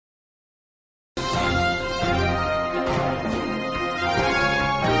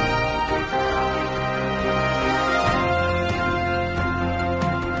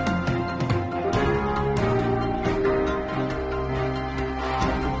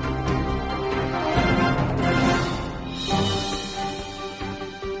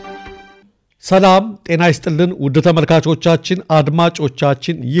ሰላም ጤና ይስጥልን ውድ ተመልካቾቻችን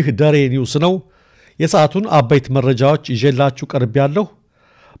አድማጮቻችን ይህ ደሬ ኒውስ ነው የሰዓቱን አበይት መረጃዎች ይዤላችሁ ቀርቤያለሁ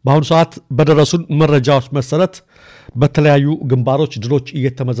በአሁኑ ሰዓት በደረሱን መረጃዎች መሰረት በተለያዩ ግንባሮች ድሎች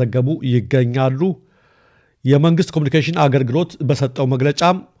እየተመዘገቡ ይገኛሉ የመንግስት ኮሙኒኬሽን አገልግሎት በሰጠው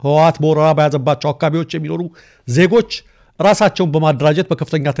መግለጫም ህወሓት በወረራ በያዘባቸው አካባቢዎች የሚኖሩ ዜጎች ራሳቸውን በማደራጀት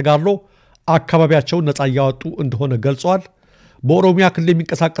በከፍተኛ ተጋድሎ አካባቢያቸውን ነፃ ያወጡ እንደሆነ ገልጿል በኦሮሚያ ክልል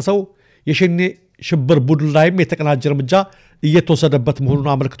የሚንቀሳቀሰው የሸኔ ሽብር ቡድን ላይም የተቀናጀ እርምጃ እየተወሰደበት መሆኑን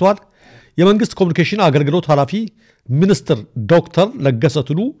አመልክቷል የመንግስት ኮሙኒኬሽን አገልግሎት ኃላፊ ሚኒስትር ዶክተር ለገሰ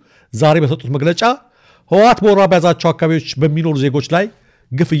ቱሉ ዛሬ በሰጡት መግለጫ ህወሓት በወረራ በያዛቸው አካባቢዎች በሚኖሩ ዜጎች ላይ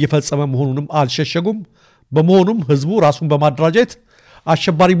ግፍ እየፈጸመ መሆኑንም አልሸሸጉም በመሆኑም ህዝቡ ራሱን በማደራጀት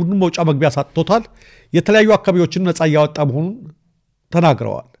አሸባሪ ቡድኑ መውጫ መግቢያ ሳጥቶታል የተለያዩ አካባቢዎችን ነፃ ያወጣ መሆኑን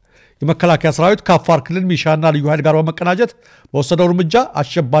ተናግረዋል የመከላከያ ሰራዊት ከአፋር ክልል ሚሊሻና ልዩ ኃይል ጋር በመቀናጀት በወሰደው እርምጃ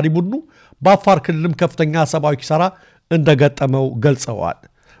አሸባሪ ቡድኑ በአፋር ክልልም ከፍተኛ ሰብአዊ ኪሳራ እንደገጠመው ገልጸዋል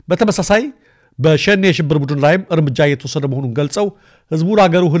በተመሳሳይ በሸኔ የሽብር ቡድን ላይም እርምጃ እየተወሰደ መሆኑን ገልጸው ህዝቡ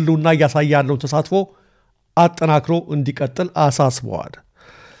ለሀገሩ ህልውና እያሳየ ያለውን ተሳትፎ አጠናክሮ እንዲቀጥል አሳስበዋል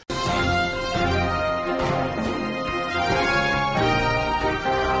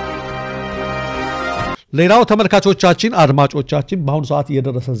ሌላው ተመልካቾቻችን አድማጮቻችን በአሁኑ ሰዓት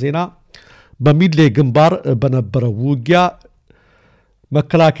እየደረሰ ዜና በሚድሌ ግንባር በነበረው ውጊያ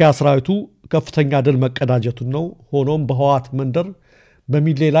መከላከያ ሰራዊቱ ከፍተኛ ድል መቀዳጀቱን ነው ሆኖም በህወሓት መንደር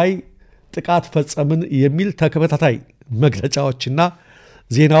በሚድሌ ላይ ጥቃት ፈጸምን የሚል ተከታታይ መግለጫዎችና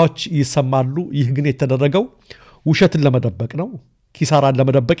ዜናዎች ይሰማሉ ይህ ግን የተደረገው ውሸትን ለመደበቅ ነው ኪሳራን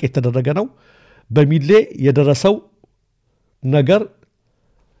ለመደበቅ የተደረገ ነው በሚድሌ የደረሰው ነገር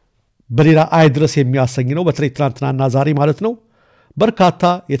በሌላ አይድረስ የሚያሰኝ ነው በተለይ ትናንትናና ዛሬ ማለት ነው በርካታ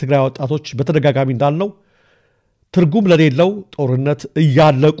የትግራይ ወጣቶች በተደጋጋሚ እንዳልነው ትርጉም ለሌለው ጦርነት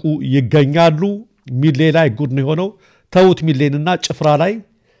እያለቁ ይገኛሉ ሚድሌ ላይ ጉድ ነው የሆነው ተውት ሚድሌንና ጭፍራ ላይ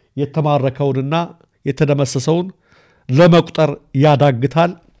የተማረከውንና የተደመሰሰውን ለመቁጠር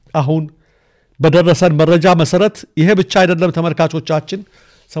ያዳግታል አሁን በደረሰን መረጃ መሰረት ይሄ ብቻ አይደለም ተመልካቾቻችን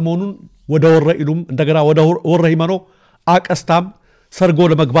ሰሞኑን ወደ ወረኢሉም እንደገና ወደ ወረሂመኖ አቀስታም ሰርጎ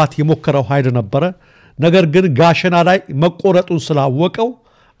ለመግባት የሞከረው ኃይል ነበረ ነገር ግን ጋሸና ላይ መቆረጡን ስላወቀው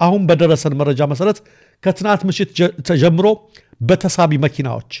አሁን በደረሰን መረጃ መሰረት ከትናንት ምሽት ተጀምሮ በተሳቢ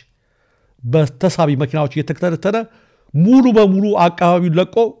መኪናዎች እየተከታተለ ሙሉ በሙሉ አካባቢውን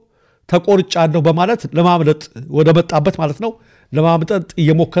ለቆ ተቆርጫለሁ በማለት ለማምለጥ ወደ መጣበት ማለት ነው ለማምለጥ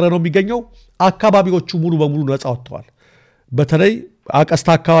እየሞከረ ነው የሚገኘው አካባቢዎቹ ሙሉ በሙሉ ነፃ ወጥተዋል በተለይ አቀስታ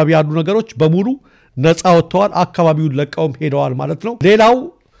አካባቢ ያሉ ነገሮች በሙሉ ነፃ ወጥተዋል አካባቢውን ለቀውም ሄደዋል ማለት ነው ሌላው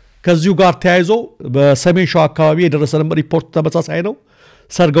ከዚሁ ጋር ተያይዞ በሰሜን ሸዋ አካባቢ የደረሰን ሪፖርት ተመሳሳይ ነው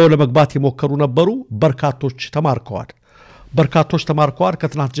ሰርገው ለመግባት የሞከሩ ነበሩ በርካቶች ተማርከዋል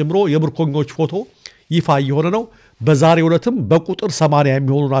ከትናንት ጀምሮ የምርኮኞች ፎቶ ይፋ የሆነ ነው በዛሬው ዕለትም በቁጥር 80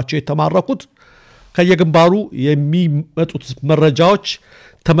 የሚሆኑ ናቸው የተማረኩት ከየግንባሩ የሚመጡት መረጃዎች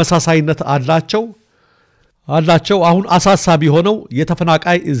ተመሳሳይነት አላቸው አሁን አሳሳቢ ሆነው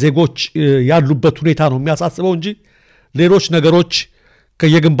የተፈናቃይ ዜጎች ያሉበት ሁኔታ ነው የሚያሳስበው እንጂ ሌሎች ነገሮች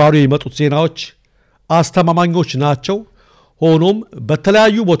ከየግንባሩ የሚመጡት ዜናዎች አስተማማኞች ናቸው ሆኖም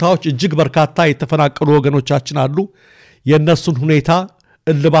በተለያዩ ቦታዎች እጅግ በርካታ የተፈናቀሉ ወገኖቻችን አሉ የነሱን ሁኔታ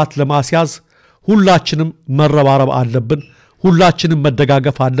እልባት ለማስያዝ ሁላችንም መረባረብ አለብን ሁላችንም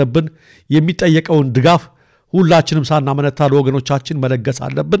መደጋገፍ አለብን የሚጠየቀውን ድጋፍ ሁላችንም ሳናመነታ ለወገኖቻችን መለገስ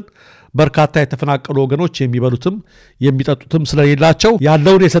አለብን በርካታ የተፈናቀሉ ወገኖች የሚበሉትም የሚጠጡትም ስለሌላቸው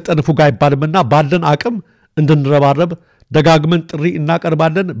ያለውን የሰጠን ፉጋ ይባልምና ባለን አቅም እንድንረባረብ ደጋግመን ጥሪ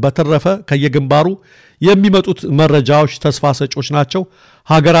እናቀርባለን በተረፈ ከየግንባሩ የሚመጡት መረጃዎች ተስፋ ሰጪዎች ናቸው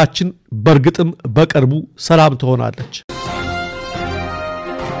ሀገራችን በርግጥም በቅርቡ ሰላም ትሆናለች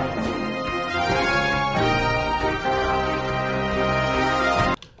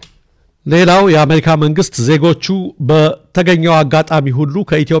ሌላው የአሜሪካ መንግስት ዜጎቹ በተገኘው አጋጣሚ ሁሉ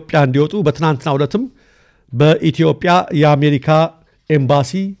ከኢትዮጵያ እንዲወጡ በትናንትናው ዕለትም በኢትዮጵያ የአሜሪካ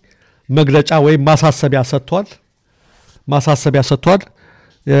ኤምባሲ መግለጫ ወይም ማሳሰቢያ ሰጥቷል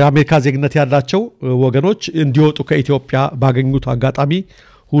የአሜሪካ ዜግነት ያላቸው ወገኖች እንዲወጡ ከኢትዮጵያ ባገኙት አጋጣሚ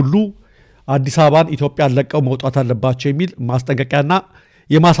ሁሉ አዲስ አበባን ኢትዮጵያን ለቀው መውጣት አለባቸው የሚል ማስጠንቀቂያና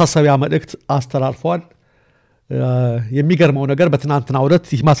የማሳሰቢያ መልእክት አስተላልፈዋል የሚገርመው ነገር በትናንትናው ዕለት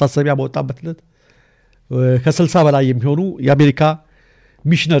ይህ ማሳሰቢያ በወጣበት ዕለት ከ60 በላይ የሚሆኑ የአሜሪካ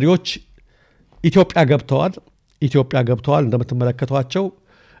ሚሽነሪዎች ኢትዮጵያ ገብተዋል እንደምትመለከቷቸው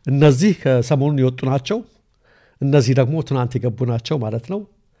እነዚህ ከሰሞኑን የወጡ ናቸው እነዚህ ደግሞ ትናንት የገቡ ናቸው ማለት ነው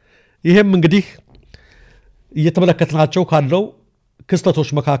ይሄም እንግዲህ እየተመለከትናቸው ካለው ክስተቶች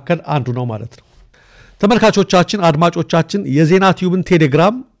መካከል አንዱ ነው ማለት ነው ተመልካቾቻችን አድማጮቻችን የዜና ቲዩብን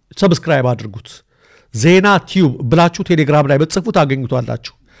ቴሌግራም ሰብስክራይብ አድርጉት ዜና ቲዩብ ብላችሁ ቴሌግራም ላይ በጽፉት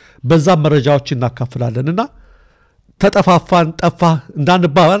አገኙታላችሁ በዛ መረጃዎች እናካፍላለንና ተጠፋፋን ጠፋ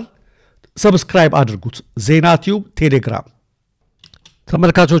እንዳንባባል ሰብስክራይብ አድርጉት ዜና ቲዩብ ቴሌግራም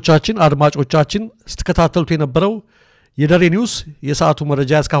ተመልካቾቻችን አድማጮቻችን ስትከታተሉት የነበረው የደሬ ኒውስ የሰዓቱ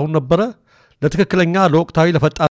መረጃ እስካሁን ነበረ ለትክክለኛ ለወቅታዊ ለፈጣን